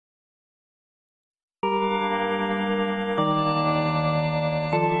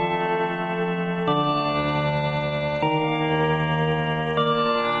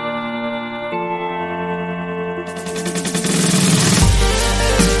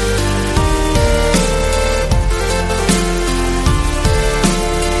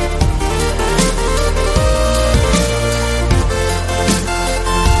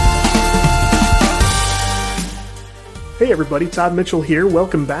everybody. Todd Mitchell here.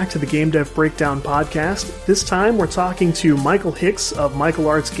 Welcome back to the Game Dev Breakdown podcast. This time we're talking to Michael Hicks of Michael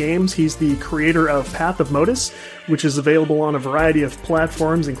Arts Games. He's the creator of Path of Modus, which is available on a variety of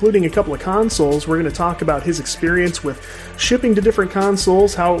platforms, including a couple of consoles. We're going to talk about his experience with shipping to different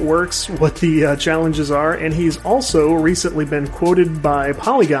consoles, how it works, what the challenges are, and he's also recently been quoted by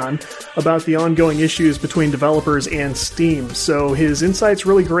Polygon about the ongoing issues between developers and Steam. So his insight's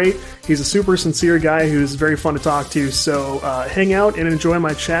really great. He's a super sincere guy who's very fun to talk to, so hang out and enjoy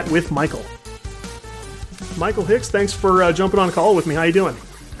my chat with Michael. Michael Hicks, thanks for jumping on a call with me. How you doing?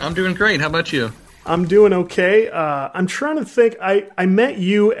 I'm doing great. How about you? I'm doing okay. I'm trying to think. I met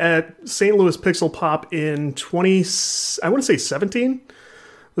you at St. Louis Pixel Pop in 17?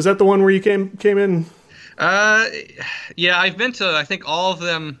 Was that the one where you came in? Yeah, I've been to, I think, all of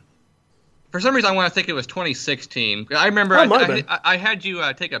them. For some reason, I want to think it was 2016. I remember I had you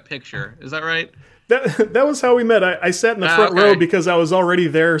take a picture. Is that right? That was how we met. I sat in the front row because I was already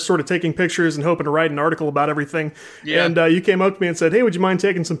there sort of taking pictures and hoping to write an article about everything. Yeah. And you came up to me and said, hey, would you mind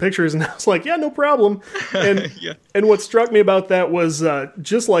taking some pictures? And I was like, yeah, no problem. And yeah. And what struck me about that was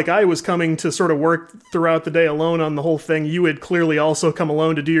just like I was coming to sort of work throughout the day alone on the whole thing, you had clearly also come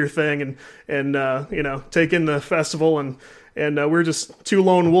alone to do your thing and take in the festival and we're just two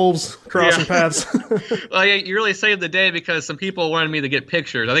lone wolves crossing paths. Well, yeah, you really saved the day because some people wanted me to get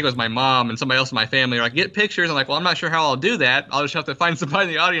pictures. I think it was my mom and somebody else in my family were like, get pictures. I'm like, well, I'm not sure how I'll do that. I'll just have to find somebody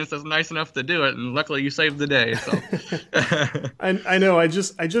in the audience that's nice enough to do it. And luckily you saved the day. So I know. I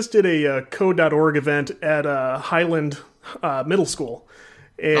just did a code.org event at Highland Middle School.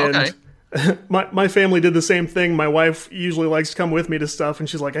 And okay. My family did the same thing. My wife usually likes to come with me to stuff, and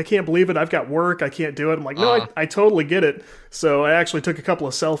she's like, I can't believe it. I've got work. I can't do it. I'm like, no, I totally get it. So I actually took a couple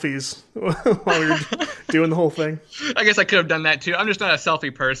of selfies while we were doing the whole thing. I guess I could have done that, too. I'm just not a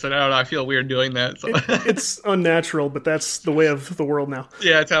selfie person. I don't know. I feel weird doing that. So. It's unnatural, but that's the way of the world now.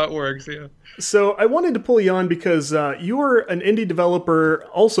 Yeah, that's how it works, yeah. So I wanted to pull you on because you are an indie developer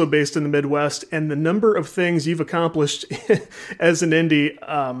also based in the Midwest, and the number of things you've accomplished as an indie,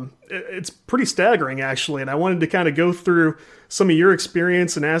 it's pretty staggering, actually. And I wanted to kind of go through some of your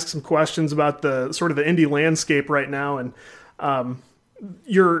experience and ask some questions about the sort of the indie landscape right now. And correct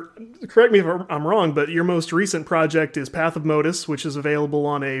me if I'm wrong, but your most recent project is Path of Modus, which is available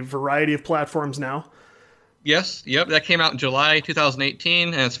on a variety of platforms now. Yes, yep, that came out in July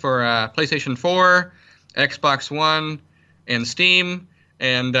 2018, and it's for PlayStation 4, Xbox One, and Steam,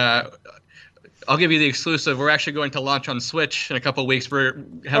 and I'll give you the exclusive. We're actually going to launch on Switch in a couple of weeks. We're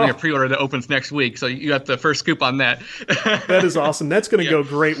having a pre-order that opens next week, so you got the first scoop on that. That is awesome. That's going to go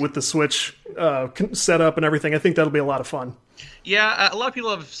great with the Switch setup and everything. I think that'll be a lot of fun. Yeah, a lot of people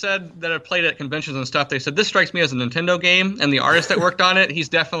have said that have played at conventions and stuff. They said, this strikes me as a Nintendo game, and the artist that worked on it, he's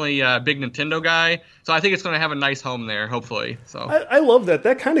definitely a big Nintendo guy. So I think it's going to have a nice home there, hopefully. So I love that.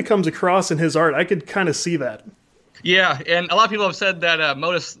 That kind of comes across in his art. I could kind of see that. Yeah, and a lot of people have said that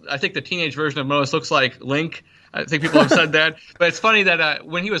Modus, I think the teenage version of Modus looks like Link. I think people have said that. But it's funny that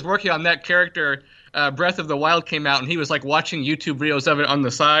when he was working on that character, Breath of the Wild came out, and he was like watching YouTube videos of it on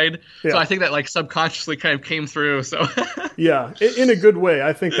the side. Yeah. So I think that like subconsciously kind of came through. So yeah, in a good way.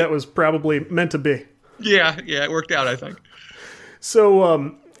 I think that was probably meant to be. Yeah, it worked out, I think.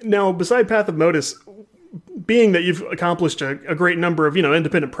 So now, beside Path of Modus, being that you've accomplished a great number of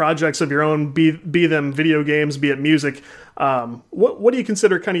independent projects of your own, be them video games, be it music, what do you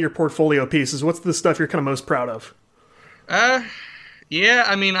consider kind of your portfolio pieces? What's the stuff you're kind of most proud of? Yeah,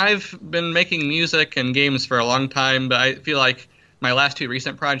 I mean, I've been making music and games for a long time, but I feel like my last two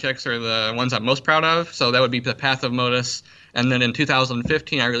recent projects are the ones I'm most proud of. So that would be the Path of Modus, and then in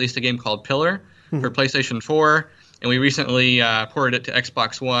 2015 I released a game called Pillar for PlayStation 4, and we recently ported it to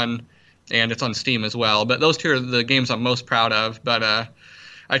Xbox One, and it's on Steam as well. But those two are the games I'm most proud of. But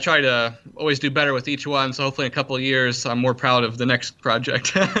I try to always do better with each one, so hopefully in a couple of years I'm more proud of the next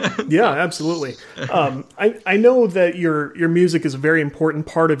project. Yeah, absolutely. I know that your music is a very important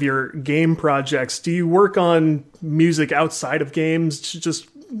part of your game projects. Do you work on music outside of games just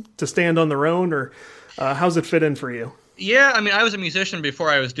to stand on their own, or how's it fit in for you? Yeah, I mean, I was a musician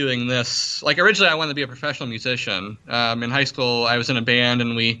before I was doing this. Like, originally I wanted to be a professional musician. In high school I was in a band,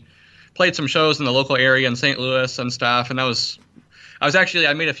 and we played some shows in the local area in St. Louis and stuff, and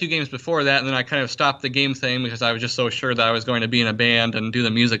I made a few games before that, and then I kind of stopped the game thing because I was just so sure that I was going to be in a band and do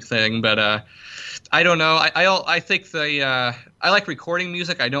the music thing. But I don't know. I think I like recording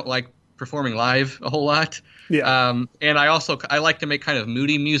music. I don't like performing live a whole lot. Yeah. And I like to make kind of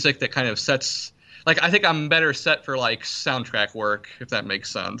moody music that kind of sets. Like, I think I'm better set for like soundtrack work, if that makes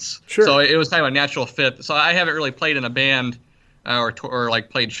sense. Sure. So it was kind of a natural fit. So I haven't really played in a band or like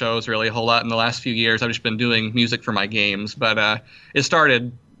played shows really a whole lot in the last few years. I've just been doing music for my games, but it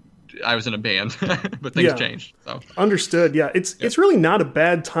started. I was in a band, but things changed. So understood. Yeah, it's really not a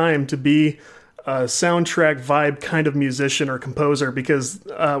bad time to be a soundtrack vibe kind of musician or composer, because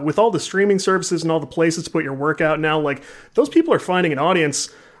with all the streaming services and all the places to put your work out now, like those people are finding an audience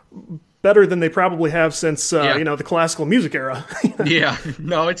better than they probably have since the classical music era. Yeah,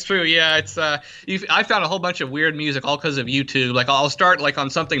 no, it's true. Yeah, it's I found a whole bunch of weird music all because of YouTube. Like I'll start like on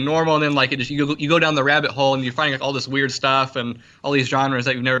something normal, and then like you go down the rabbit hole, and you're finding like all this weird stuff and all these genres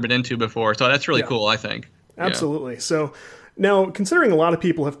that you've never been into before. So that's really cool, I think. Absolutely. So now, considering a lot of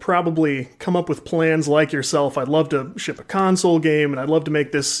people have probably come up with plans like yourself, I'd love to ship a console game, and I'd love to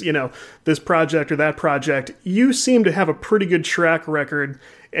make this, this project or that project. You seem to have a pretty good track record,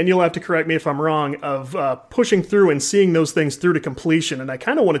 and you'll have to correct me if I'm wrong, of pushing through and seeing those things through to completion. And I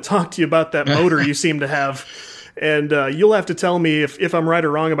kind of want to talk to you about that motor you seem to have. And you'll have to tell me if I'm right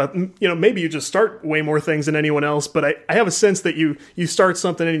or wrong about, maybe you just start way more things than anyone else, but I have a sense that you start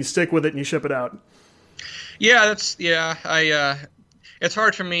something and you stick with it and you ship it out. Yeah, it's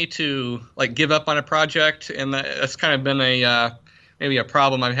hard for me to like give up on a project, and that's kind of been maybe a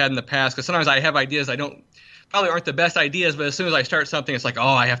problem I've had in the past, because sometimes I have ideas probably aren't the best ideas, but as soon as I start something, it's like, oh,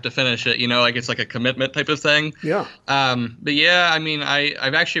 I have to finish it, like it's like a commitment type of thing. Yeah. But yeah, I mean,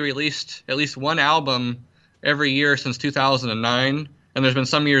 I've actually released at least one album every year since 2009, and there's been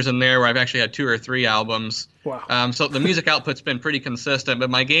some years in there where I've actually had 2 or 3 albums. Wow. So the music output's been pretty consistent, but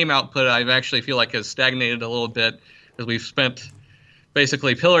my game output I've actually feel like has stagnated a little bit, because we've spent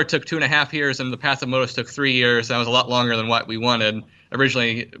basically Pillar took 2.5 years and the Path of Modus took 3 years. That was a lot longer than what we wanted.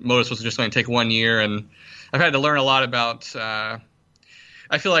 Originally, Modus was just going to take 1 year, and I've had to learn a lot about. I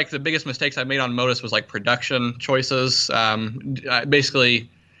feel like the biggest mistakes I made on Modus was like production choices. Basically,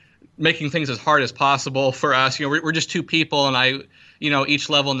 making things as hard as possible for us. We're just 2 people, and each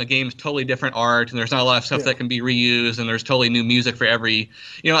level in the game is totally different art, and there's not a lot of stuff that can be reused, and there's totally new music for every.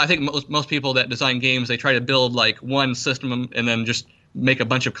 I think most people that design games, they try to build like one system and then just make a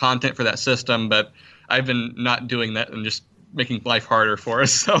bunch of content for that system. But I've been not doing that and just making life harder for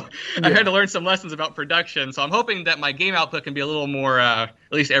us. So I've had to learn some lessons about production. So I'm hoping that my game output can be a little more, at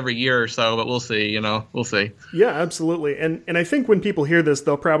least every year or so, but we'll see, we'll see. Yeah, absolutely. And I think when people hear this,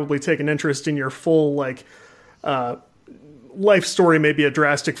 they'll probably take an interest in your full, life story, may be a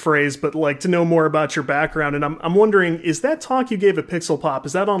drastic phrase, but to know more about your background. And I'm wondering, is that talk you gave at Pixel Pop,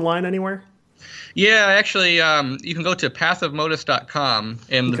 is that online anywhere? Yeah, actually, you can go to pathofmodus.com,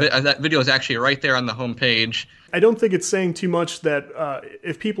 and that video is actually right there on the homepage. I don't think it's saying too much that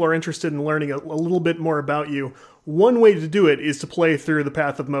if people are interested in learning a little bit more about you, one way to do it is to play through the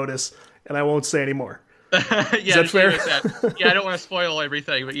Path of Modus, and I won't say any more. Is that fair? Yeah, I don't want to spoil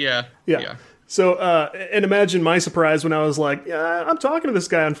everything, but yeah. So, and imagine my surprise when I was like, I'm talking to this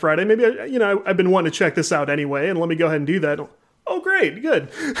guy on Friday. Maybe, I've been wanting to check this out anyway, and let me go ahead and do that. Oh, great, good.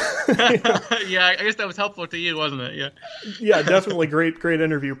 Yeah, I guess that was helpful to you, wasn't it? Yeah. Yeah, definitely great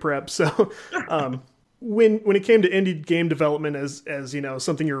interview prep. So, when it came to indie game development as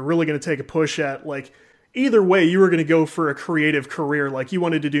something you're really going to take a push at, either way, you were going to go for a creative career. You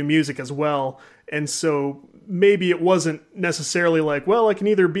wanted to do music as well, and so maybe it wasn't necessarily I can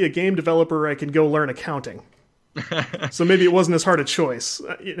either be a game developer or I can go learn accounting. So maybe it wasn't as hard a choice,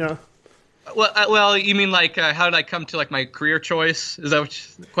 Well, you mean how did I come to my career choice? Is that what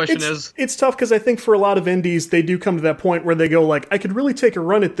the question is? It's tough because I think for a lot of indies, they do come to that point where they go I could really take a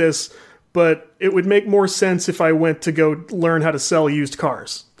run at this, but it would make more sense if I went to go learn how to sell used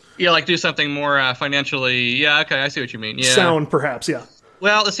cars. Yeah, do something more financially. Yeah, okay, I see what you mean. Yeah. Sound, perhaps, yeah.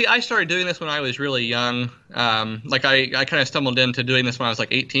 Well, see, I started doing this when I was really young. I kind of stumbled into doing this when I was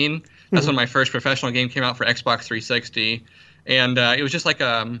 18. That's when my first professional game came out for Xbox 360, and it was just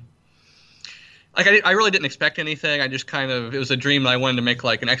I really didn't expect anything. I just it was a dream that I wanted to make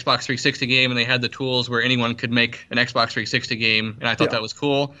an Xbox 360 game, and they had the tools where anyone could make an Xbox 360 game, and I thought that was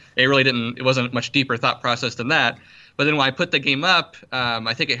cool. It wasn't much deeper thought process than that. But then when I put the game up,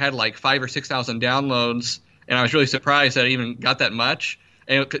 I think it had 5,000 or 6,000 downloads, and I was really surprised that it even got that much,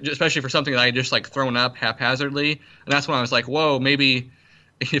 and especially for something that I had just thrown up haphazardly. And that's when I was like, whoa, maybe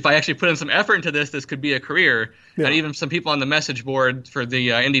if I actually put in some effort into this could be a career. Yeah. And even some people on the message board for the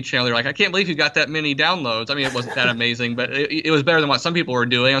indie channel, they're like, I can't believe you got that many downloads. I mean, it wasn't that amazing, but it was better than what some people were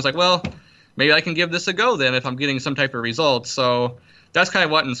doing. I was like, well, maybe I can give this a go then if I'm getting some type of results. So that's kind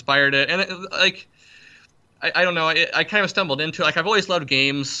of what inspired it. And I don't know, I kind of stumbled into it. I've always loved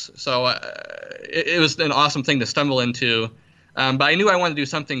games, so it was an awesome thing to stumble into. But I knew I wanted to do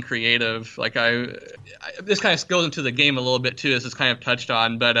something creative. Like this kind of goes into the game a little bit too, as it's kind of touched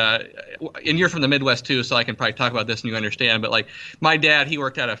on. But and you're from the Midwest too, so I can probably talk about this and you understand. But like my dad, he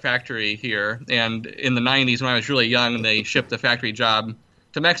worked at a factory here, and in the '90s when I was really young, they shipped the factory job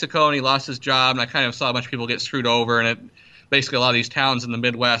to Mexico, and he lost his job. And I kind of saw a bunch of people get screwed over, and basically a lot of these towns in the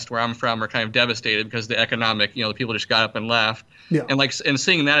Midwest where I'm from are kind of devastated because the economic, the people just got up and left. Yeah. And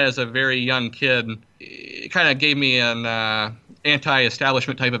seeing that as a very young kid, it kind of gave me an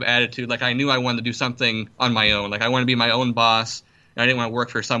anti-establishment type of attitude. Like I knew I wanted to do something on my own. Like I wanted to be my own boss, and I didn't want to work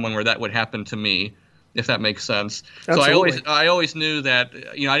for someone where that would happen to me, if that makes sense. Absolutely. So I always knew that,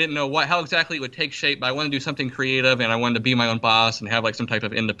 I didn't know how exactly it would take shape, but I wanted to do something creative, and I wanted to be my own boss and have like some type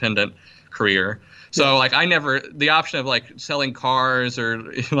of independent career. So like the option of like selling cars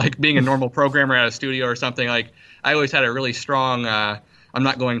or like being a normal programmer at a studio or something, like I always had a really strong, I'm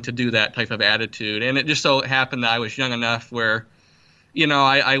not going to do that type of attitude. And it just so happened that I was young enough where,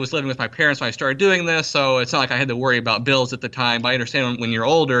 I was living with my parents when I started doing this, so it's not like I had to worry about bills at the time. But I understand when you're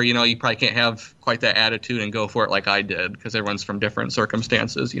older, you probably can't have quite that attitude and go for it like I did, because everyone's from different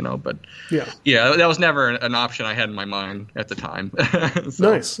circumstances, But yeah, that was never an option I had in my mind at the time. So,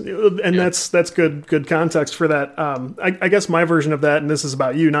 nice, and that's good context for that. I guess my version of that, and this is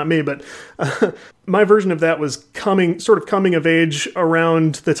about you, not me, but my version of that was coming of age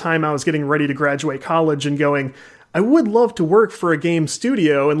around the time I was getting ready to graduate college and going, I would love to work for a game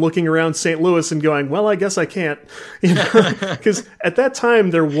studio, and looking around St. Louis and going, well, I guess I can't, because at that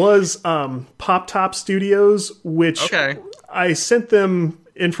time there was Pop Top Studios, which I sent them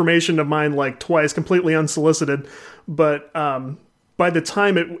information of mine like twice, completely unsolicited, but by the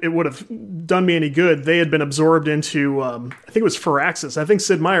time it would have done me any good, they had been absorbed into, I think it was Firaxis. I think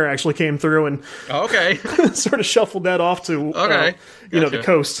Sid Meier actually came through and sort of shuffled that off to the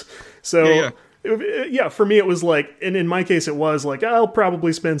coast. So. Yeah, for me it was like, and in my case it was like, I'll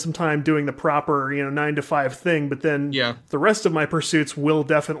probably spend some time doing the proper 9-to-5 thing, but then the rest of my pursuits will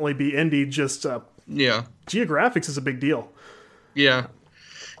definitely be indie. Just geographics is a big deal.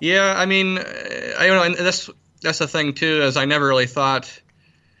 I mean, I don't know, and that's the thing too, is I never really thought,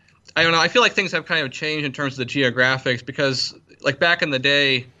 I don't know, I feel like things have kind of changed in terms of the geographics, because like back in the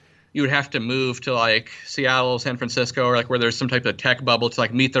day you would have to move to like Seattle, San Francisco, or like where there's some type of tech bubble to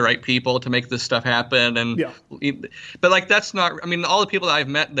like meet the right people to make this stuff happen. And but like that's not. I mean, all the people that I've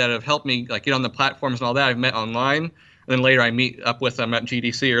met that have helped me like get on the platforms and all that I've met online, and then later I meet up with them at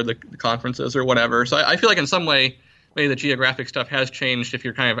GDC or the conferences or whatever. So I feel like in some way maybe the geographic stuff has changed if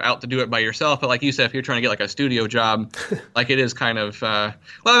you're kind of out to do it by yourself. But like you said, if you're trying to get like a studio job, like it is kind of well,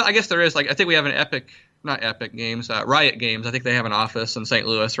 I guess there is like I think we have an Not Epic Games, Riot Games. I think they have an office in St.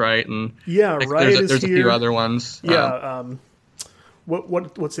 Louis, right? And Riot is there's here. A few other ones.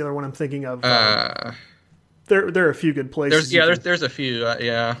 What's the other one I'm thinking of? There are a few good places. There's a few.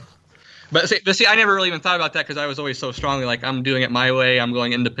 But see, I never really even thought about that because I was always so strongly like I'm doing it my way. I'm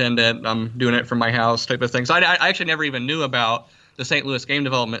going independent. I'm doing it from my house type of thing. So I actually never even knew about the St. Louis game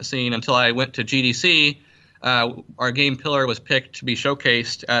development scene until I went to GDC. Our game Pillar was picked to be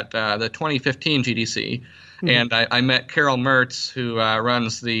showcased at the 2015 GDC, and I met Carol Mertz, who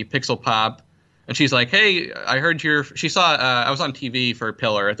runs the Pixel Pop, and she's like, "Hey, I heard she saw I was on TV for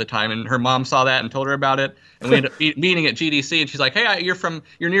Pillar at the time, and her mom saw that and told her about it, and we ended up meeting at GDC, and she's like, hey,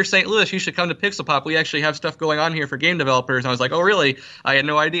 you're near St. Louis, you should come to Pixel Pop. We actually have stuff going on here for game developers." And I was like, "Oh, really? I had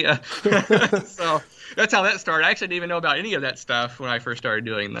no idea." So. That's how that started. I actually didn't even know about any of that stuff when I first started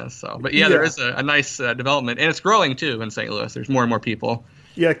doing this. So, but there is a nice development, and it's growing too in St. Louis. There's more and more people.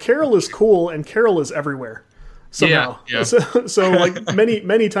 Yeah, Carol is cool, and Carol is everywhere somehow. Yeah. So like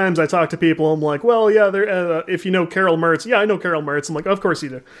many times I talk to people, I'm like, well, if you know Carol Mertz, I know Carol Mertz. I'm like, of course you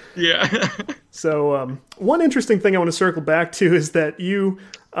do. Yeah. So one interesting thing I want to circle back to is that you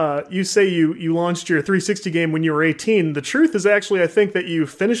say you launched your 360 game when you were 18. The truth is actually, I think that you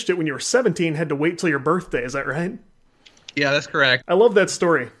finished it when you were 17, had to wait till your birthday. Is that right? Yeah, that's correct. I love that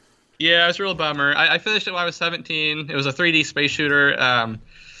story. Yeah, it's a real bummer. I finished it when I was 17. It was a 3D space shooter.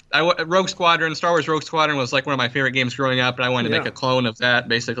 Rogue Squadron, Star Wars Rogue Squadron was like one of my favorite games growing up, and I wanted to make a clone of that,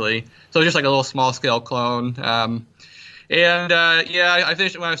 basically. So just like a little small-scale clone. I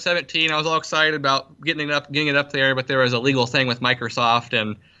finished it when I was 17. I was all excited about getting it up there, but there was a legal thing with Microsoft,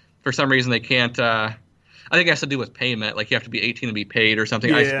 and for some reason they can't. I think it has to do with payment. Like you have to be 18 to be paid or something.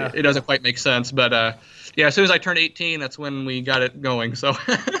 Yeah. It doesn't quite make sense, but as soon as I turned 18, that's when we got it going. So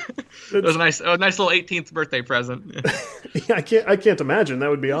it was a nice little 18th birthday present. Yeah, I can't imagine. That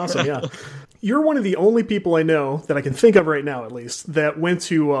would be awesome. Yeah. You're one of the only people I know that I can think of right now, at least, that went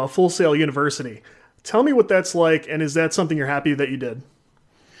to Full Sail University. Tell me what that's like, and is that something you're happy that you did?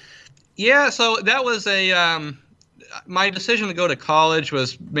 Yeah, so that was my decision to go to college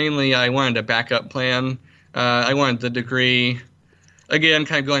was mainly I wanted a backup plan. I wanted the degree. Again,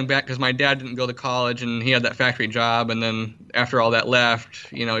 kind of going back because my dad didn't go to college and he had that factory job, and then after all that left,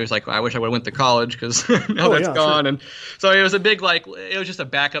 he was like, I wish I would have went to college because now that's gone. Sure. And so it was a big it was just a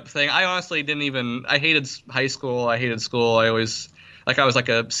backup thing. I honestly I hated high school. I hated school. I was like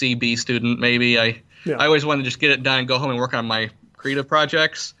a CB student maybe. I always wanted to just get it done and go home and work on my creative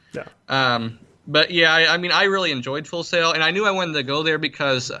projects. Yeah. But yeah, I really enjoyed Full Sail, and I knew I wanted to go there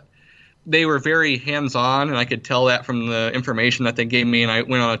because they were very hands-on, and I could tell that from the information that they gave me, and I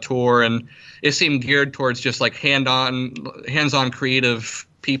went on a tour, and it seemed geared towards just like hands-on creative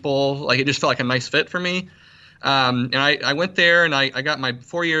people. Like it just felt like a nice fit for me. And I went there, and I got my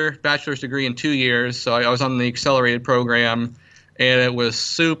 4-year bachelor's degree in 2 years, so I was on the accelerated program, and it was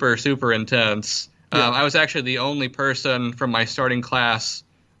super, super intense. Yeah. I was actually the only person from my starting class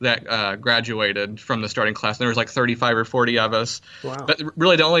that graduated from the starting class. There was like 35 or 40 of us. Wow. But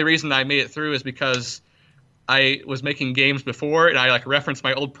really the only reason I made it through is because I was making games before, and I like referenced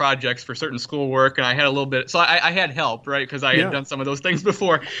my old projects for certain schoolwork, and I had a little bit. So I had help, right? Because I had done some of those things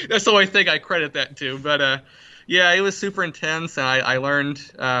before. That's the only thing I credit that to. But yeah, it was super intense, and I learned.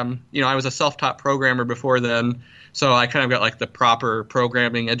 I was a self-taught programmer before then, so I kind of got like the proper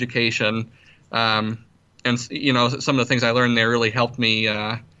programming education. And some of the things I learned there really helped me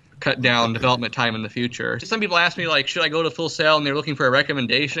cut down development time in the future. Some people ask me, like, should I go to Full Sail, and they're looking for a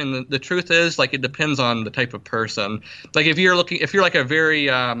recommendation. The truth is, like, it depends on the type of person. Like, if you're like a very,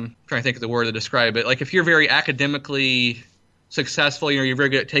 trying to think of the word to describe it, like if you're very academically successful, you're very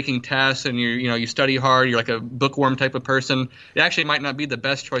good at taking tests, and you study hard, you're like a bookworm type of person, it actually might not be the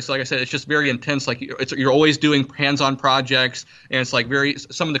best choice. Like I said, it's just very intense. Like you're always doing hands-on projects, and it's like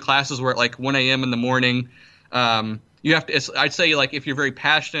some of the classes were at like 1 a.m. in the morning. You have to. I'd say like if you're very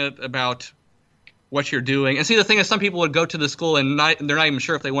passionate about what you're doing, and see the thing is, some people would go to the school and they're not even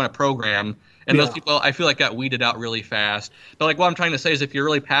sure if they want to program, and those people I feel like got weeded out really fast. But like what I'm trying to say is, if you're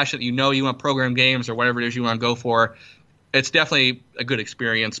really passionate, you want to program games or whatever it is you want to go for, it's definitely a good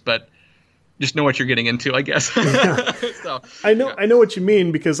experience. But just know what you're getting into, I guess. Yeah. So, I know what you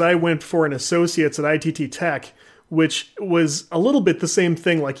mean, because I went for an associate's at ITT Tech, which was a little bit the same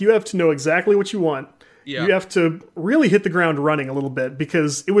thing. Like you have to know exactly what you want. Yeah. You have to really hit the ground running a little bit,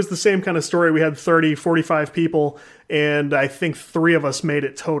 because it was the same kind of story. We had 30, 45 people, and I think 3 of us made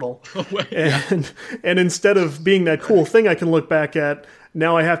it total. And instead of being that cool thing I can look back at,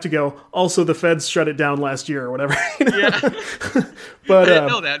 now I have to go, also the feds shut it down last year or whatever. Yeah. But I didn't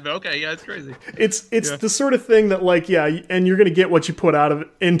know that, but okay, yeah, it's crazy. It's the sort of thing that, like, and you're going to get what you put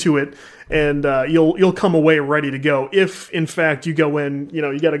into it, and you'll come away ready to go. If in fact you go in,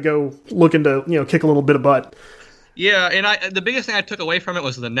 you got to go looking to kick a little bit of butt. Yeah, and the biggest thing I took away from it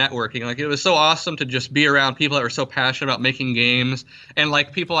was the networking. Like, it was so awesome to just be around people that were so passionate about making games, and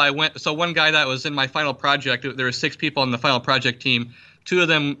like people so one guy that was in my final project, there were 6 people on the final project team. 2 of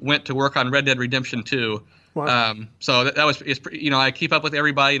them went to work on Red Dead Redemption 2. Wow. So that was, I keep up with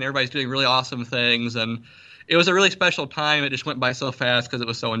everybody, and everybody's doing really awesome things, and it was a really special time. It just went by so fast because it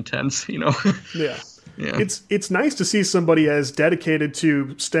was so intense, Yeah. Yeah. It's nice to see somebody as dedicated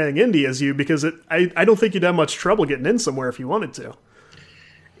to staying indie as you, because I don't think you'd have much trouble getting in somewhere if you wanted to.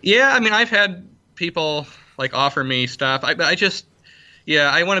 Yeah, I mean, I've had people like offer me stuff. I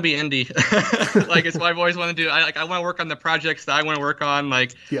want to be indie. Like, it's what I've always wanted to do. I want to work on the projects that I want to work on.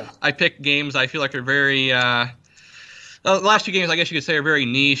 Like, I pick games I feel like are very the last 2 games, I guess you could say, are very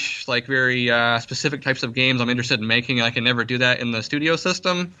niche, like very specific types of games I'm interested in making, and I can never do that in the studio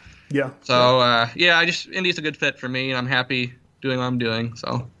system. Yeah. So indie's a good fit for me, and I'm happy doing what I'm doing.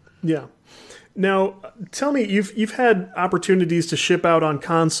 So yeah. Now, tell me, you've had opportunities to ship out on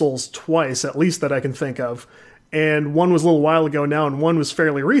consoles twice, at least that I can think of. And one was a little while ago now, and one was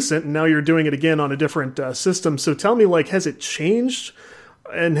fairly recent, and now you're doing it again on a different system. So tell me, like, has it changed?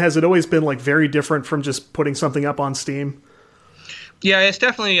 And has it always been, like, very different from just putting something up on Steam? Yeah, it's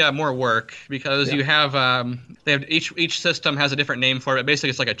definitely more work, because you have they have each system has a different name for it. Basically,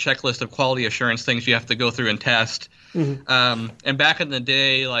 it's like a checklist of quality assurance things you have to go through and test. Mm-hmm. And back in the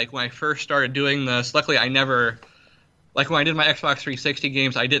day, like when I first started doing this, luckily I never, like when I did my Xbox 360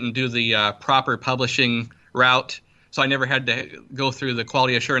 games, I didn't do the proper publishing route, so I never had to go through the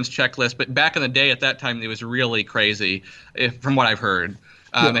quality assurance checklist. But back in the day, at that time, it was really crazy, from what I've heard.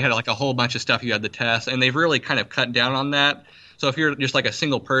 They had like a whole bunch of stuff you had to test, and they've really kind of cut down on that. So if you're just like a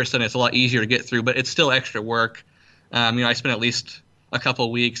single person, it's a lot easier to get through, but it's still extra work. I spent at least a couple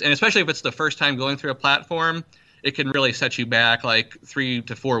of weeks, and especially if it's the first time going through a platform, it can really set you back like 3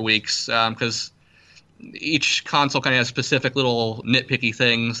 to 4 weeks, because each console kind of has specific little nitpicky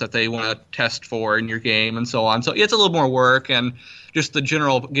things that they want to test for in your game and so on. So it's a little more work, and just the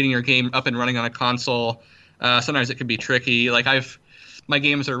general getting your game up and running on a console. Sometimes it can be tricky. Like my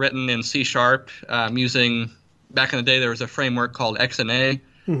games are written in C#, using, back in the day there was a framework called XNA,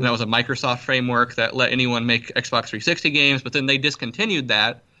 and that was a Microsoft framework that let anyone make Xbox 360 games, but then they discontinued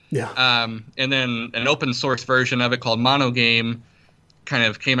that. Yeah. And then an open source version of it called Monogame kind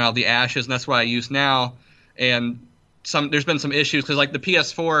of came out of the ashes, and that's what I use now. And there's been some issues because, like, the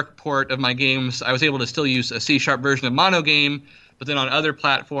PS4 port of my games, I was able to still use a C# version of Monogame, but then on other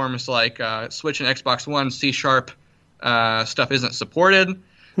platforms like Switch and Xbox One, C# stuff isn't supported.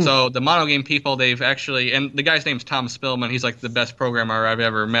 So the Monogame people, they've actually, and the guy's name's Tom Spillman. He's like the best programmer I've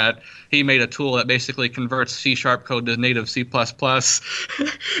ever met. He made a tool that basically converts C# code to native C++.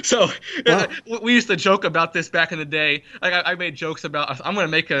 So wow. We used to joke about this back in the day. Like I made jokes about, I'm going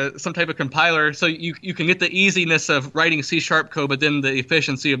to make some type of compiler so you can get the easiness of writing C# code, but then the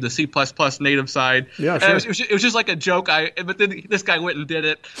efficiency of the C++ native side. Yeah, sure. It was just like a joke. But then this guy went and did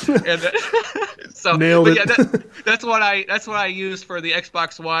it. And so nailed it. Yeah, that's what I use for the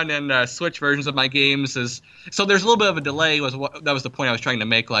Xbox One and Switch versions of my games. So there's a little bit of a delay. That was the point I was trying to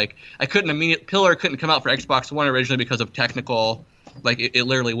make. Like Pillar couldn't come out for Xbox One originally because of technical, like it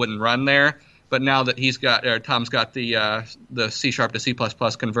literally wouldn't run there. But now that Tom's got the C# to C++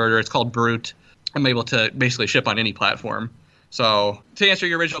 converter, it's called Brute. I'm able to basically ship on any platform. So to answer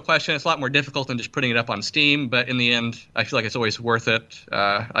your original question, it's a lot more difficult than just putting it up on Steam. But in the end, I feel like it's always worth it.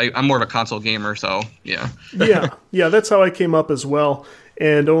 I'm more of a console gamer, so yeah. yeah, that's how I came up as well.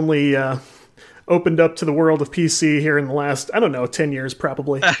 And only opened up to the world of PC here in the last, I don't know, 10 years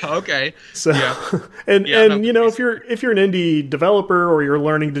probably. Okay. So, yeah. and you know, if you're an indie developer or you're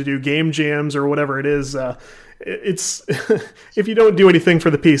learning to do game jams or whatever it is, it's if you don't do anything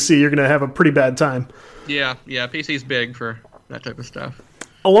for the PC, you're going to have a pretty bad time. Yeah, PC's big for that type of stuff.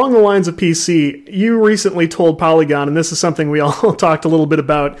 Along the lines of PC, you recently told Polygon, and this is something we all talked a little bit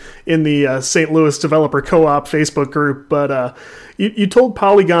about in the St. Louis Developer Co-op Facebook group, but you told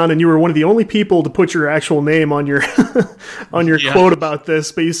Polygon, and you were one of the only people to put your actual name on your on your quote about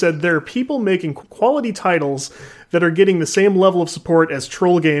this, but you said there are people making quality titles that are getting the same level of support as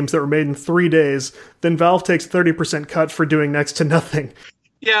troll games that were made in 3 days, then Valve takes 30% cut for doing next to nothing.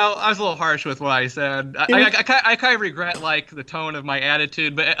 Yeah, I was a little harsh with what I said. I kind of regret like the tone of my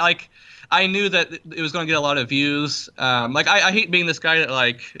attitude, but like I knew that it was going to get a lot of views. Like I hate being this guy that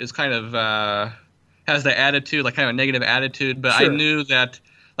like is kind of has the attitude, like kind of a negative attitude. But sure. I knew that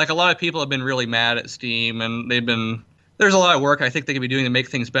like a lot of people have been really mad at Steam, and there's a lot of work I think they could be doing to make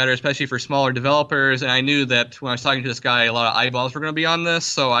things better, especially for smaller developers. And I knew that when I was talking to this guy, a lot of eyeballs were going to be on this,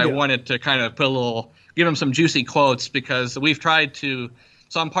 so I wanted to kind of give him some juicy quotes because we've tried to.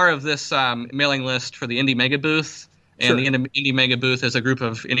 So I'm part of this mailing list for the Indie Mega Booth, and the Indie Mega Booth is a group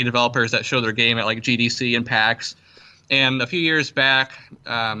of indie developers that show their game at like GDC and PAX. And a few years back,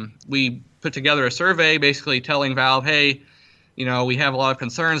 we put together a survey basically telling Valve, hey, you know, we have a lot of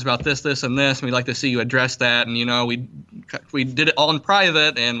concerns about this, and this, and we'd like to see you address that. And, you know, we did it all in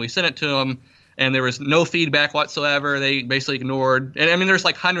private, and we sent it to them, and there was no feedback whatsoever. They basically ignored. And, I mean, there's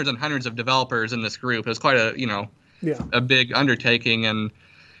like hundreds and hundreds of developers in this group. It's quite a big undertaking. And,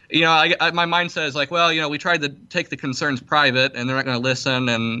 you know, my mind says like, well, you know, we tried to take the concerns private and they're not going to listen.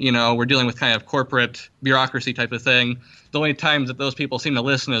 And, you know, we're dealing with kind of corporate bureaucracy type of thing. The only times that those people seem to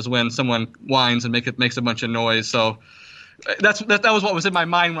listen is when someone whines and makes a bunch of noise. So that was what was in my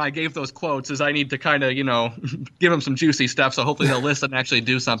mind when I gave those quotes is I need to kind of, you know, give them some juicy stuff. So hopefully they'll listen and actually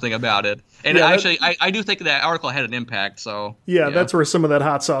do something about it. And I do think that article had an impact. So that's where some of that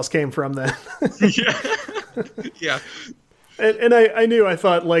hot sauce came from then. Yeah. And I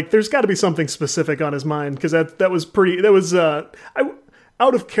thought like there's got to be something specific on his mind because that was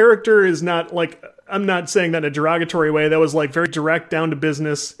out of character is not like I'm not saying that in a derogatory way. That was like very direct down to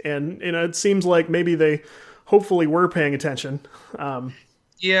business, and you know it seems like maybe they hopefully were paying attention.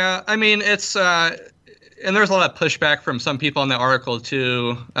 Yeah, I mean it's and there's a lot of pushback from some people in the article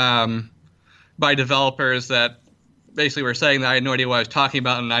too by developers that basically were saying that I had no idea what I was talking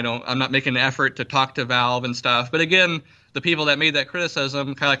about and I'm not making an effort to talk to Valve and stuff. But again, the people that made that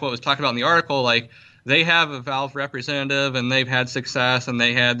criticism, kind of like what was talked about in the article, like they have a Valve representative and they've had success and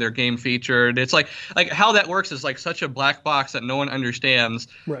they had their game featured. It's like how that works is like such a black box that no one understands.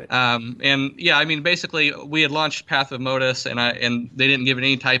 Right. And yeah, I mean, basically we had launched Path of Modus and they didn't give it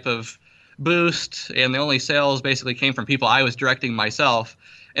any type of boost, and the only sales basically came from people I was directing myself.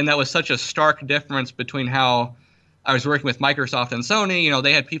 And that was such a stark difference between how I was working with Microsoft and Sony. You know,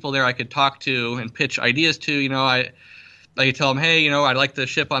 they had people there I could talk to and pitch ideas to. You know, Like you tell them, hey, I'd like to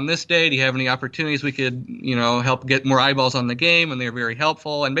ship on this day. Do you have any opportunities we could, help get more eyeballs on the game? And they're very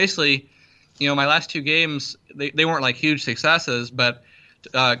helpful. And basically, my last 2 games, they weren't like huge successes, but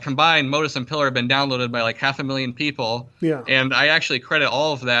combined, Modus and Pillar have been downloaded by like 500,000 people. Yeah. And I actually credit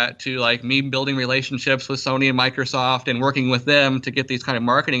all of that to like me building relationships with Sony and Microsoft and working with them to get these kind of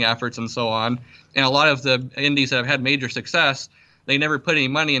marketing efforts and so on. And a lot of the indies that have had major success, they never put any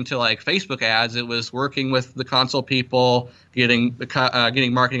money into like Facebook ads. It was working with the console people, getting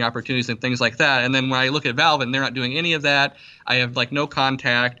marketing opportunities and things like that. And then when I look at Valve and they're not doing any of that, I have like no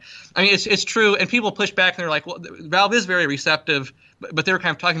contact. I mean, it's true. And people push back and they're like, well, Valve is very receptive, but they were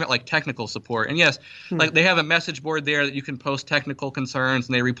kind of talking about like technical support. And yes, like they have a message board there that you can post technical concerns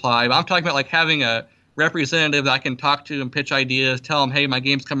and they reply. But I'm talking about like having a representative that I can talk to and pitch ideas, tell them, hey, my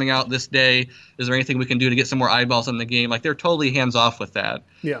game's coming out this day. Is there anything we can do to get some more eyeballs on the game? Like they're totally hands off with that.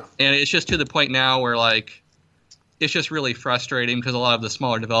 Yeah. And it's just to the point now where like it's just really frustrating because a lot of the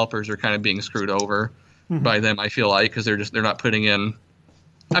smaller developers are kind of being screwed over by them, I feel like, because they're not putting in.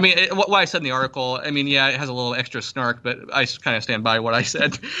 I mean, what I said in the article, I mean, yeah, it has a little extra snark, but I kind of stand by what I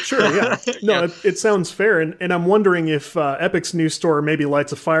said. Sure, yeah. No, it sounds fair. And I'm wondering if Epic's new store maybe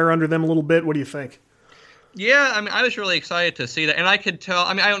lights a fire under them a little bit. What do you think? Yeah, I mean, I was really excited to see that. And I could tell,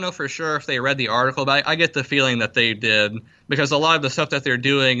 I mean, I don't know for sure if they read the article, but I get the feeling that they did because a lot of the stuff that they're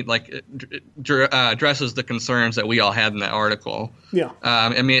doing, like, addresses the concerns that we all had in that article. Yeah.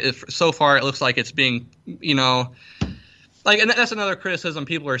 I mean, so far it looks like it's being, like, and that's another criticism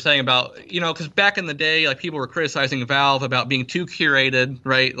people are saying about, because back in the day, like, people were criticizing Valve about being too curated,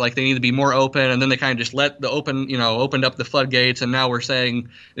 right? Like, they need to be more open, and then they kind of just opened up the floodgates, and now we're saying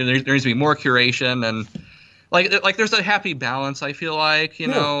there needs to be more curation, and like there's a happy balance, I feel like,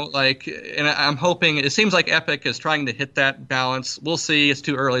 like, and I'm hoping, it seems like Epic is trying to hit that balance. We'll see, it's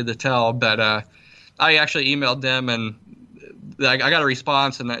too early to tell, but I actually emailed them, and I got a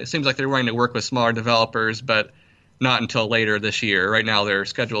response, and it seems like they're willing to work with smaller developers, but not until later this year. Right now, their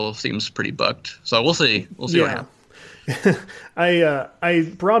schedule seems pretty booked. So we'll see. We'll see what happens.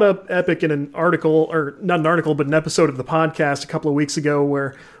 I brought up Epic in an article, or not an article, but an episode of the podcast a couple of weeks ago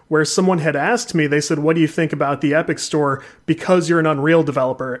where someone had asked me, they said, what do you think about the Epic Store because you're an Unreal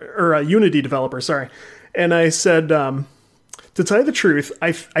developer, or a Unity developer, sorry. And I said, to tell you the truth,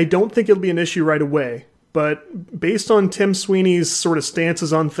 I don't think it'll be an issue right away. But based on Tim Sweeney's sort of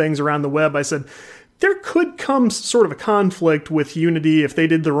stances on things around the web, I said, there could come sort of a conflict with Unity if they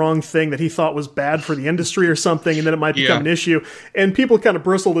did the wrong thing that he thought was bad for the industry or something, and then it might become an issue. And people kind of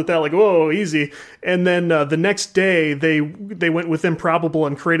bristled at that, like, whoa, easy. And then the next day, they went with Improbable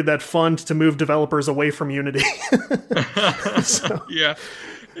and created that fund to move developers away from Unity. So, yeah.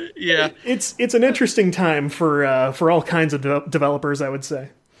 It's an interesting time for all kinds of developers, I would say.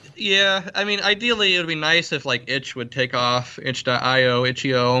 Yeah, I mean, ideally it would be nice if like Itch would take off, itch.io,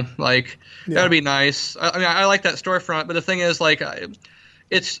 itch.io, like that would be nice. I mean, I like that storefront, but the thing is, like,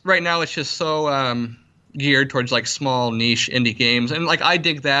 it's right now it's just so geared towards like small niche indie games, and like I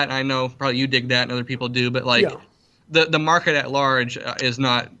dig that, and I know probably you dig that, and other people do, but like the market at large is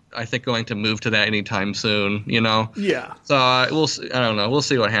not, I think, going to move to that anytime soon, Yeah. So we'll see, I don't know. We'll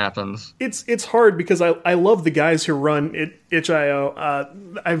see what happens. It's hard because I love the guys who run itch.io.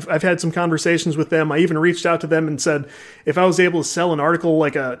 I've had some conversations with them. I even reached out to them and said, if I was able to sell an article,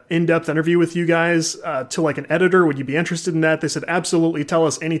 like a in-depth interview with you guys to like an editor, would you be interested in that? They said, absolutely, tell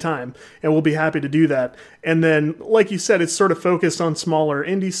us anytime, and we'll be happy to do that. And then, like you said, it's sort of focused on smaller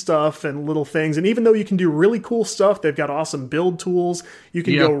indie stuff and little things. And even though you can do really cool stuff, they've got awesome build tools. You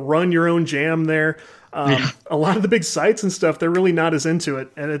can go run your own jam there. A lot of the big sites and stuff, they're really not as into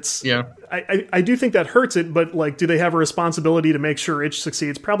it. And it's, I do think that hurts it, but like, do they have a responsibility to make sure Itch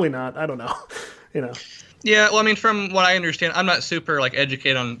succeeds? Probably not. I don't know. Yeah, well, I mean, from what I understand, I'm not super like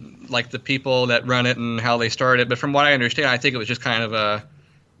educated on like the people that run it and how they started, but from what I understand, I think it was just kind of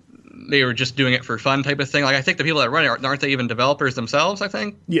they were just doing it for fun type of thing. Like, I think the people that run it, aren't they even developers themselves, I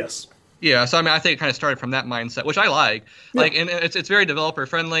think? Yes. Yeah, so I mean, I think it kind of started from that mindset, which I like. Like, and it's very developer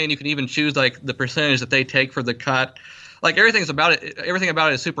friendly, and you can even choose like the percentage that they take for the cut. Like, everything about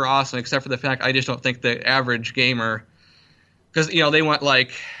it is super awesome, except for the fact I just don't think the average gamer, because they want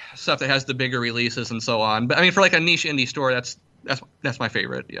like stuff that has the bigger releases and so on. But I mean, for like a niche indie store, that's my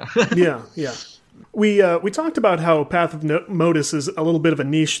favorite. Yeah. Yeah. We talked about how Path of Modus is a little bit of a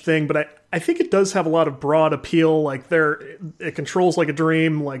niche thing, but I think it does have a lot of broad appeal. Like, it controls like a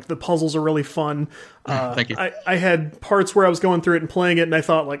dream. Like, the puzzles are really fun. Thank you. I had parts where I was going through it and playing it, and I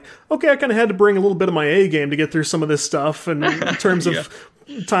thought, like, okay, I kind of had to bring a little bit of my A game to get through some of this stuff. And in terms of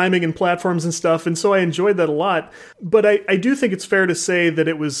timing and platforms and stuff, and so I enjoyed that a lot. But I do think it's fair to say that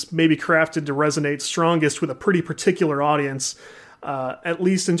it was maybe crafted to resonate strongest with a pretty particular audience, at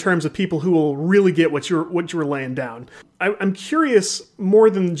least in terms of people who will really get what you were laying down. I'm curious, more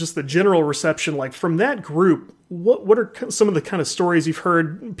than just the general reception, like from that group, what are some of the kind of stories you've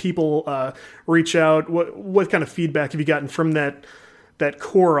heard people reach out? What kind of feedback have you gotten from that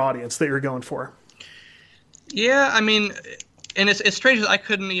core audience that you're going for? Yeah, I mean, and it's strange that I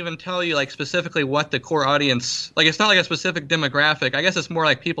couldn't even tell you like specifically what the core audience, like it's not like a specific demographic. I guess it's more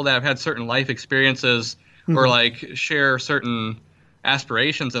like people that have had certain life experiences or like share certain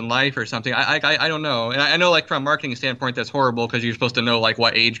aspirations in life or something. I don't know. And I know like from a marketing standpoint that's horrible because you're supposed to know like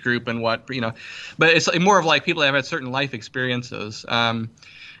what age group and what, but it's more of like people that have had certain life experiences. And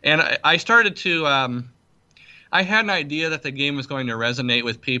I started to I had an idea that the game was going to resonate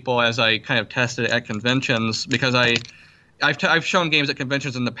with people as I kind of tested it at conventions, because I've shown games at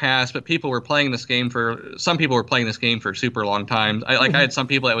conventions in the past, but some people were playing this game for super long time. I had some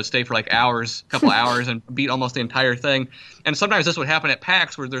people that would stay for like hours, a couple hours, and beat almost the entire thing. And sometimes this would happen at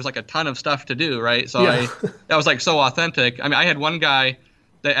PAX where there's like a ton of stuff to do, right? So that was like so authentic. I mean, I had one guy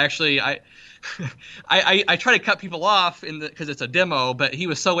that actually I try to cut people off because it's a demo, but he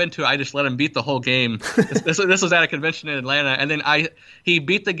was so into it, I just let him beat the whole game. This was at a convention in Atlanta, and then he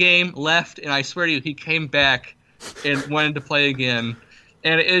beat the game, left, and I swear to you, he came back and wanted to play again.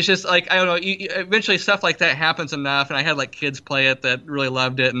 And it was just like, I don't know, eventually stuff like that happens enough, and I had like kids play it that really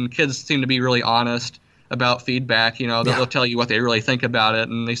loved it, and kids seem to be really honest about feedback. They'll tell you what they really think about it,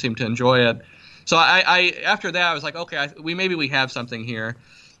 and they seem to enjoy it. So I after that, I was like, okay, maybe we have something here.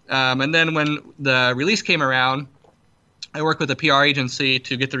 And then when the release came around, I worked with a PR agency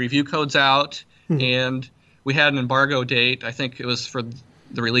to get the review codes out, and we had an embargo date. I think it was for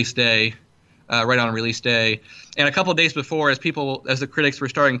the release day, right on release day. And a couple of days before, as the critics were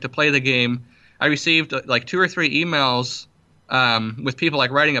starting to play the game, I received like 2 or 3 emails with people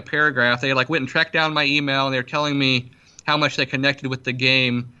like writing a paragraph. They like went and tracked down my email, and they were telling me how much they connected with the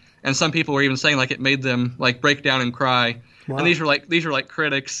game. And some people were even saying like it made them like break down and cry. Wow. And these were like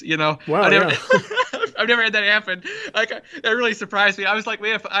critics, Wow, I've never had that happen. Like that really surprised me. I was like,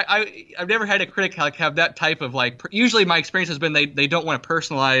 man, I've never had a critic like have that type of like. Usually, my experience has been they don't want to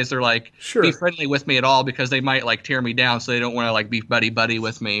personalize or like be friendly with me at all because they might like tear me down, so they don't want to like be buddy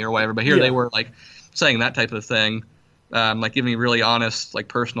with me or whatever. But here they were like saying that type of thing, like giving me really honest like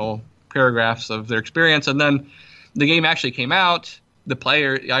personal paragraphs of their experience. And then the game actually came out.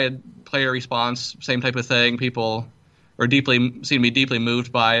 I had player response, same type of thing. People seemed to be deeply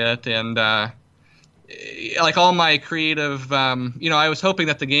moved by it, and like all my creative, I was hoping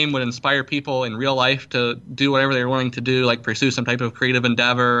that the game would inspire people in real life to do whatever they were wanting to do, like pursue some type of creative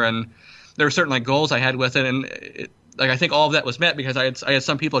endeavor. And there were certain like goals I had with it, and I think all of that was met because I had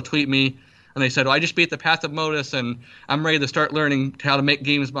some people tweet me. And they said, I just beat the Path of Modus, and I'm ready to start learning how to make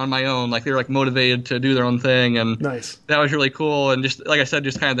games on my own. Like, they were, like, motivated to do their own thing. And nice. That was really cool. And just, like I said,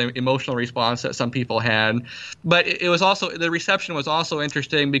 just kind of the emotional response that some people had. But it was also – the reception was also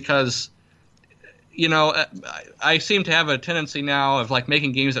interesting because, I seem to have a tendency now of, like,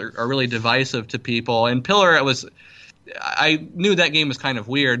 making games that are really divisive to people. And Pillar, I knew that game was kind of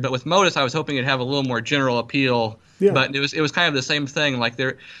weird. But with Modus, I was hoping it'd have a little more general appeal. Yeah. But it was kind of the same thing. Like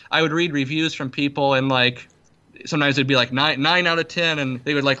I would read reviews from people, and like sometimes it'd be like 9 out of 10, and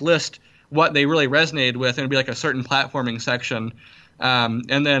they would like list what they really resonated with, and it'd be like a certain platforming section.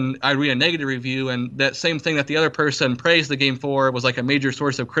 And then I'd read a negative review, and that same thing that the other person praised the game for was like a major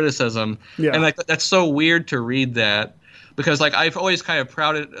source of criticism. Yeah. And like that's so weird to read that, because like I've always kind of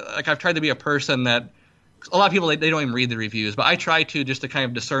I've tried to be a person that. A lot of people, they don't even read the reviews, but I try to just to kind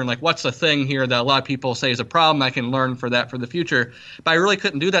of discern, like, what's the thing here that a lot of people say is a problem. I can learn for that for the future. But I really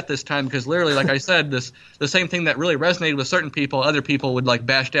couldn't do that this time because literally, like I said, the same thing that really resonated with certain people, other people would, like,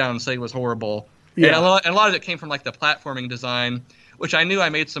 bash down and say was horrible. Yeah. And a lot of it came from, like, the platforming design, which I knew I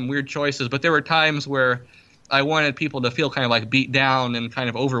made some weird choices, but there were times where I wanted people to feel kind of, like, beat down and kind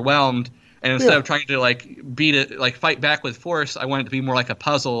of overwhelmed. And instead of trying to, like, beat it, like, fight back with force, I wanted it to be more like a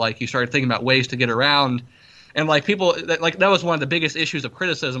puzzle. Like, you started thinking about ways to get around. And, like, people, that was one of the biggest issues of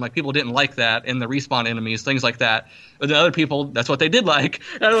criticism. Like, people didn't like that in the respawn enemies, things like that. But the other people, that's what they did like.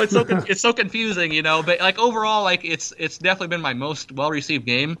 I know it's so confusing, But, like, overall, like, it's definitely been my most well-received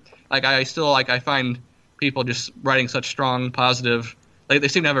game. Like, I find people just writing such strong, positive, like, they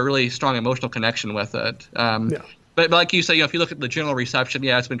seem to have a really strong emotional connection with it. But like you say, if you look at the general reception,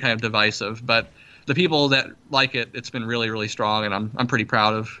 it's been kind of divisive. But the people that like it, it's been really, really strong, and I'm pretty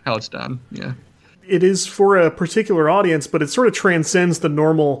proud of how it's done. Yeah. It is for a particular audience, but it sort of transcends the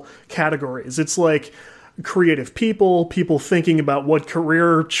normal categories. It's like creative people thinking about what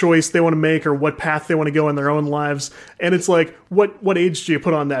career choice they want to make or what path they want to go in their own lives. And it's like, what age do you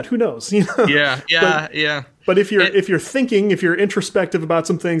put on that? Who knows? You know? Yeah. But if you're thinking, if you're introspective about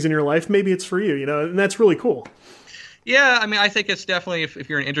some things in your life, maybe it's for you, you know, and that's really cool. Yeah, I mean, I think it's definitely, if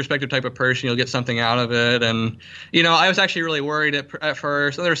you're an introspective type of person, you'll get something out of it. And, you know, I was actually really worried at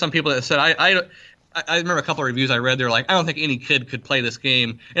first. And there were some people that said, I remember a couple of reviews I read, they were like, I don't think any kid could play this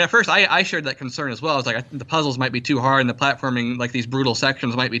game. And at first, I shared that concern as well. I was like, I think the puzzles might be too hard and the platforming, like these brutal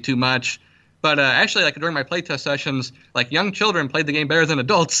sections, might be too much. But actually, like during my playtest sessions, like young children played the game better than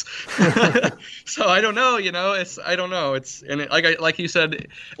adults. So I don't know, you know, I don't know. Like you said,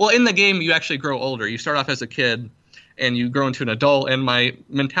 well, in the game, you actually grow older. You start off as a kid and you grow into an adult. And my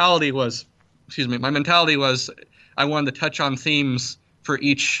mentality was I wanted to touch on themes for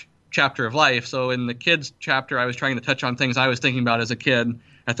each chapter of life. So in the kids chapter, I was trying to touch on things I was thinking about as a kid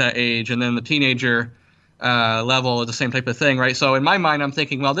at that age, and then the teenager level is the same type of thing, right? So in my mind, I'm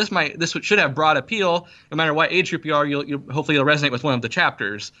thinking, well, this should have broad appeal. No matter what age group you are, hopefully you'll resonate with one of the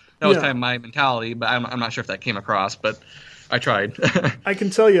chapters. That was kind of my mentality, but I'm not sure if that came across, but I tried. I can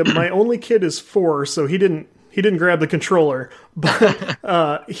tell you, my only kid is 4, so he didn't grab the controller,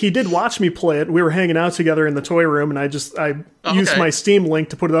 but he did watch me play it. We were hanging out together in the toy room, and I used my Steam Link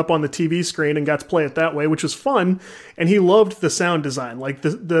to put it up on the TV screen and got to play it that way, which was fun. And he loved the sound design, like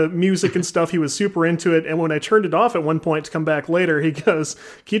the music and stuff. He was super into it. And when I turned it off at one point to come back later, he goes,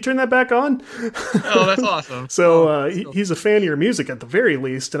 "Can you turn that back on?" Oh, that's awesome. So he's a fan of your music at the very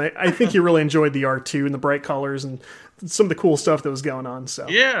least, and I think he really enjoyed the art too, and the bright colors and some of the cool stuff that was going on. So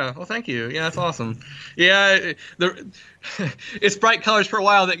yeah, well, thank you. Yeah, that's awesome. Yeah, it's bright colors for a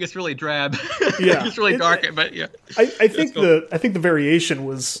while. That gets really drab. Yeah, it's really dark. But yeah, I think cool. I think the variation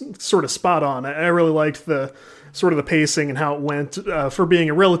was sort of spot on. I really liked the sort of the pacing and how it went for being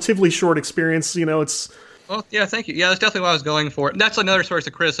a relatively short experience. You know, it's. Well, yeah, thank you. Yeah, that's definitely what I was going for. That's another source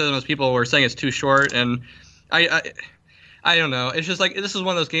of criticism, is people were saying it's too short, and I don't know. It's just like, this is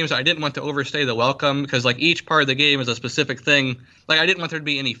one of those games that I didn't want to overstay the welcome, because like each part of the game is a specific thing. Like I didn't want there to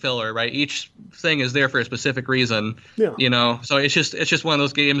be any filler, right? Each thing is there for a specific reason. Yeah. You know, so it's just one of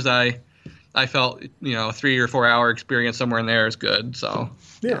those games I felt, you know, a 3 or 4 hour experience somewhere in there is good. So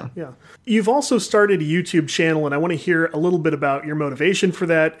yeah. You've also started a YouTube channel, and I want to hear a little bit about your motivation for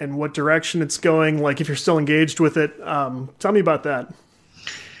that and what direction it's going. Like if you're still engaged with it, tell me about that.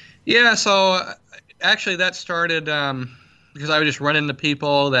 Yeah. So actually, that started. Because I would just run into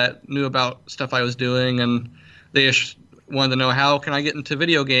people that knew about stuff I was doing, and they just wanted to know, how can I get into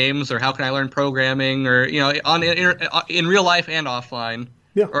video games, or how can I learn programming, or, you know, in real life and offline.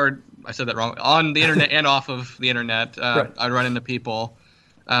 Yeah. Or I said that wrong. On the internet and off of the internet, right. I'd run into people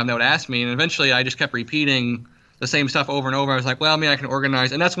that would ask me, and eventually I just kept repeating the same stuff over and over. I was like, well, maybe I can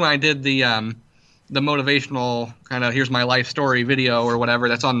organize, and that's when I did the motivational kind of here's my life story video or whatever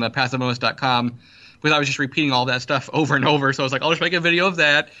that's on the pathofmodus.com. Because I was just repeating all that stuff over and over. So I was like, I'll just make a video of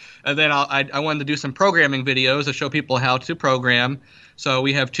that. And then I wanted to do some programming videos to show people how to program. So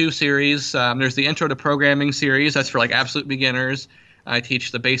we have 2 series. There's the Intro to Programming series. That's for like absolute beginners. I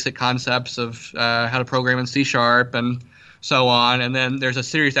teach the basic concepts of how to program in C# and so on. And then there's a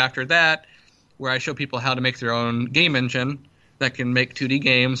series after that where I show people how to make their own game engine that can make 2D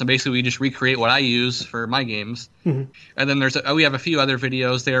games, and basically we just recreate what I use for my games. Mm-hmm. And then we have a few other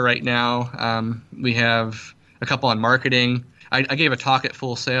videos there right now. We have a couple on marketing. I gave a talk at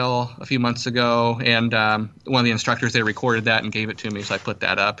Full Sail a few months ago, and one of the instructors there recorded that and gave it to me, so I put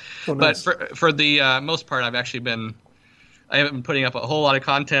that up. Oh, nice. But for the most part, I haven't been putting up a whole lot of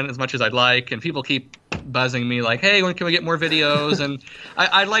content as much as I'd like, and people keep buzzing me like, hey, when can we get more videos? And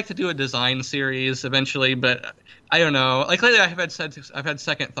I'd like to do a design series eventually, but I don't know. Like lately, I've had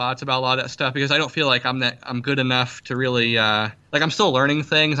second thoughts about a lot of that stuff, because I don't feel like I'm good enough to really like I'm still learning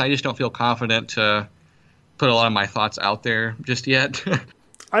things. I just don't feel confident to put a lot of my thoughts out there just yet.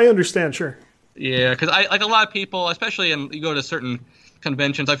 I understand, sure. Yeah, because I like a lot of people, especially you go to certain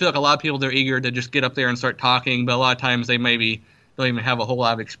conventions. I feel like a lot of people, they're eager to just get up there and start talking, but a lot of times they maybe don't even have a whole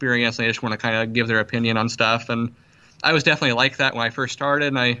lot of experience. And they just want to kind of give their opinion on stuff. And I was definitely like that when I first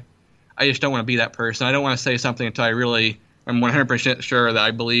started, and I just don't want to be that person. I don't want to say something until I really am 100% sure that I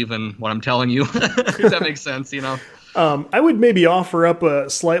believe in what I'm telling you. If that makes sense, you know? I would maybe offer up a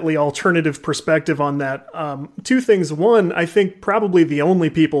slightly alternative perspective on that. 2 things. One, I think probably the only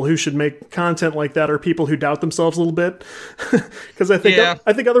people who should make content like that are people who doubt themselves a little bit. Because I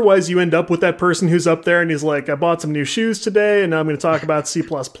think otherwise you end up with that person who's up there and he's like, I bought some new shoes today, and now I'm going to talk about C++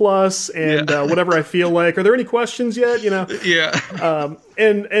 and whatever I feel like. Are there any questions yet? You know? Yeah.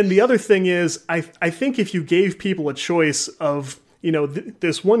 And the other thing is, I think if you gave people a choice of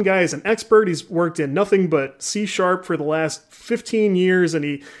this one guy is an expert. He's worked in nothing but C# for the last 15 years,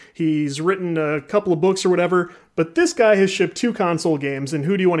 and he's written a couple of books or whatever. But this guy has shipped 2 console games, and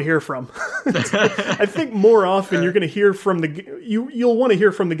who do you want to hear from? I think more often you're going to hear from you'll want to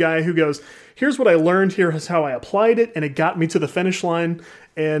hear from the guy who goes, here's what I learned, here's how I applied it, and it got me to the finish line.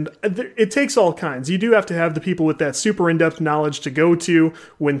 And it takes all kinds. You do have to have the people with that super in-depth knowledge to go to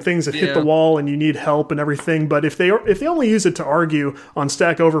when things have hit the wall and you need help and everything. But if they only use it to argue on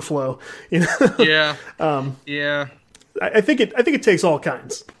Stack Overflow, I think it takes all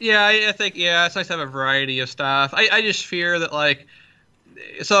kinds. Yeah, I think it's nice to have a variety of stuff. I just fear that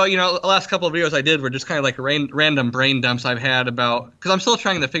the last couple of videos I did were just kind of like random brain dumps I've had about, because I'm still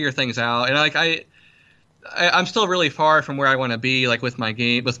trying to figure things out, and I'm still really far from where I want to be, like with my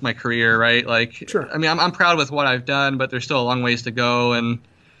career, right? Like, sure. I mean, I'm proud with what I've done, but there's still a long ways to go, and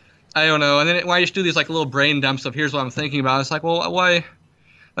I don't know. And then when I just do these like little brain dumps of here's what I'm thinking about, it's like, well, why?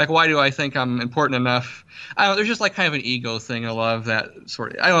 Like, why do I think I'm important enough? I don't know. There's just like kind of an ego thing. I love that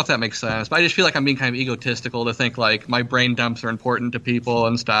sort of. I don't know if that makes sense, but I just feel like I'm being kind of egotistical to think like my brain dumps are important to people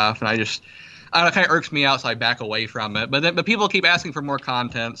and stuff, and I don't know, it kind of irks me out, so I back away from it. But people keep asking for more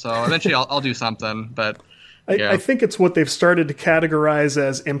content, so eventually I'll do something. But I think it's what they've started to categorize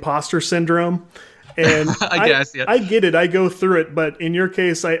as imposter syndrome. And I guess, yeah. I get it. I go through it. But in your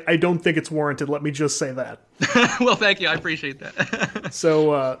case, I don't think it's warranted. Let me just say that. Well, thank you. I appreciate that.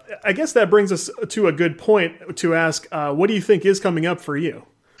 So I guess that brings us to a good point to ask, what do you think is coming up for you?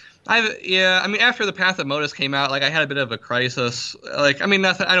 I mean, after the Path of Modus came out, like I had a bit of a crisis. Like, I mean,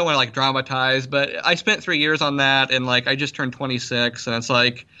 nothing. I don't want to like dramatize, but I spent 3 years on that, and like I just turned 26, and it's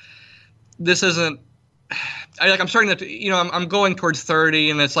like this isn't. I'm starting to, I'm going towards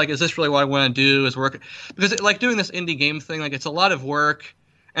 30, and it's like, is this really what I want to do? Is work, because like doing this indie game thing, like it's a lot of work,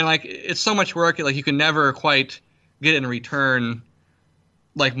 and like it's so much work, like you can never quite get in return,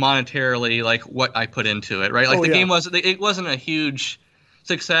 like monetarily, like what I put into it, right? Like game wasn't a huge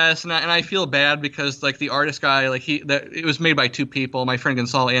success, and I feel bad because like the artist guy, like it was made by 2 people, my friend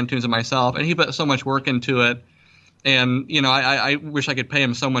Gonzalo Antunes and myself, and he put so much work into it, and I wish I could pay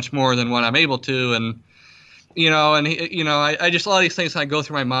him so much more than what I'm able to, and. I just, a lot of these things kind of go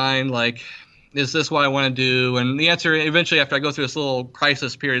through my mind, like, is this what I want to do? And the answer, eventually, after I go through this little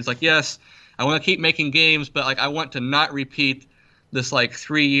crisis period, is like, yes, I want to keep making games, but like, I want to not repeat this like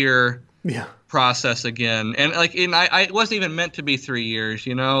 3-year process again. And like, it wasn't even meant to be 3 years,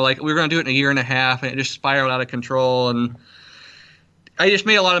 like we were going to do it in a year and a half, and it just spiraled out of control. And I just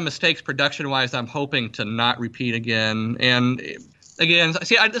made a lot of mistakes production-wise that I'm hoping to not repeat again. And again,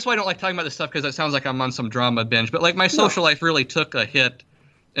 see, that's why I don't like talking about this stuff, because it sounds like I'm on some drama binge. But like my social life really took a hit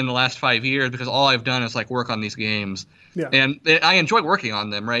in the last 5 years because all I've done is like work on these games. Yeah. And I enjoy working on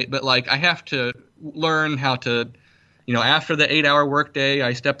them, right? But like I have to learn how to, after the 8-hour workday,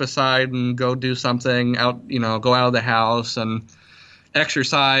 I step aside and go do something out, go out of the house and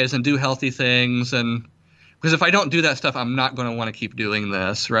exercise and do healthy things. And because if I don't do that stuff, I'm not going to want to keep doing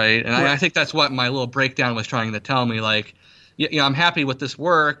this, right? And I think that's what my little breakdown was trying to tell me, like, I'm happy with this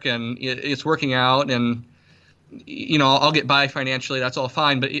work and it's working out, and I'll get by financially. That's all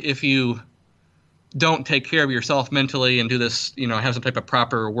fine. But if you don't take care of yourself mentally and do this, have some type of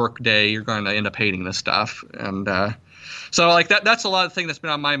proper work day, you're going to end up hating this stuff. And so like that's a lot of things that's been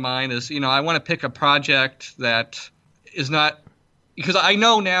on my mind is, I want to pick a project that is not, because I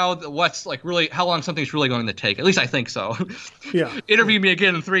know now what's like really how long something's really going to take. At least I think so. Yeah. Interview me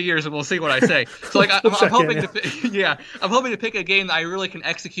again in 3 years and we'll see what I say. So like I'm hoping I'm hoping to pick a game that I really can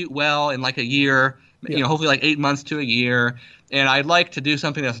execute well in like a year. Hopefully like 8 months to a year. And I'd like to do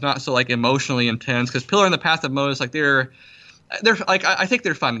something that's not so like emotionally intense, because Pillar and the Path of Modus, like they're like, I think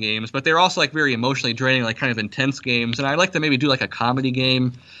they're fun games, but they're also like very emotionally draining, like kind of intense games. And I like to maybe do like a comedy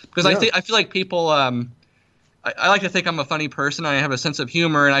game, because I feel like people. I like to think I'm a funny person. I have a sense of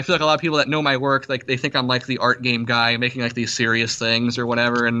humor, and I feel like a lot of people that know my work, like they think I'm like the art game guy making like these serious things or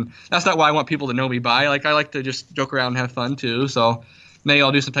whatever. And that's not what I want people to know me by. Like I like to just joke around and have fun too. So maybe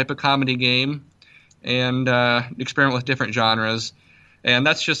I'll do some type of comedy game and experiment with different genres. And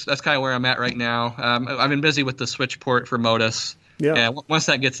that's kind of where I'm at right now. I've been busy with the Switch port for Modus. Yeah. And once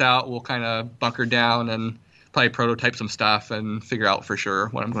that gets out, we'll kind of bunker down and probably prototype some stuff and figure out for sure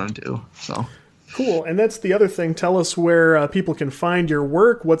what I'm going to do. So. Cool. And that's the other thing. Tell us where people can find your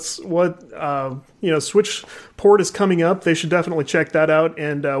work. Switch port is coming up. They should definitely check that out.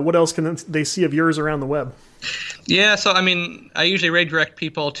 And what else can they see of yours around the web? Yeah, so I mean, I usually redirect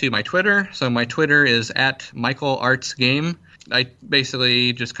people to my Twitter. So my Twitter is @MichaelArtsGame. I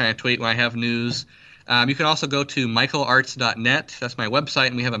basically just kind of tweet when I have news. You can also go to michaelarts.net. That's my website,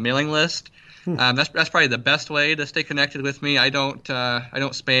 and we have a mailing list. That's probably the best way to stay connected with me. I don't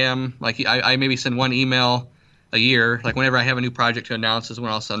spam. Like I maybe send one email a year. Like whenever I have a new project to announce is when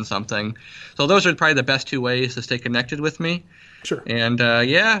I'll send something. So those are probably the best two ways to stay connected with me. Sure. And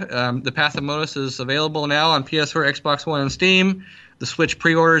the Path of Modus is available now on PS4, Xbox One, and Steam. The Switch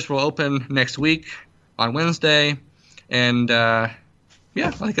pre-orders will open next week on Wednesday. And I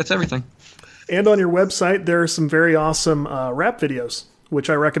think that's everything. And on your website, there are some very awesome rap videos, which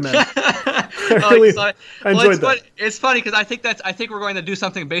I recommend. I enjoyed that. It's funny because I think we're going to do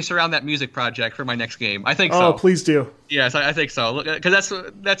something based around that music project for my next game. I think so. Oh, please do. Yes, I think so. Because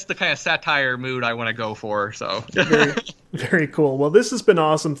that's the kind of satire mood I want to go for. So very, very cool. Well, this has been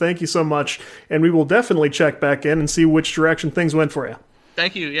awesome. Thank you so much, and we will definitely check back in and see which direction things went for you.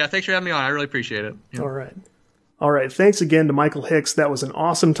 Thank you. Yeah, thanks for having me on. I really appreciate it. Yeah. All right, thanks again to Michael Hicks. That was an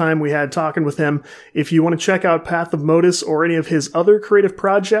awesome time we had talking with him. If you want to check out Path of Modus or any of his other creative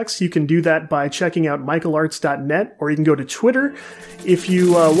projects, you can do that by checking out michaelarts.net, or you can go to Twitter. If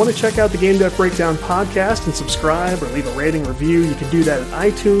you want to check out the Game Dev Breakdown podcast and subscribe or leave a rating review, you can do that at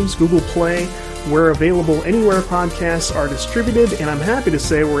iTunes, Google Play. We're available anywhere podcasts are distributed, and I'm happy to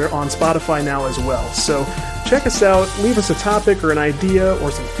say we're on Spotify now as well. So check us out, leave us a topic or an idea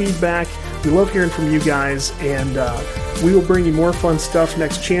or some feedback. We love hearing from you guys, and we will bring you more fun stuff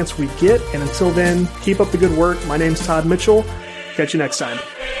next chance we get. And until then, keep up the good work. My name's Todd Mitchell. Catch you next time.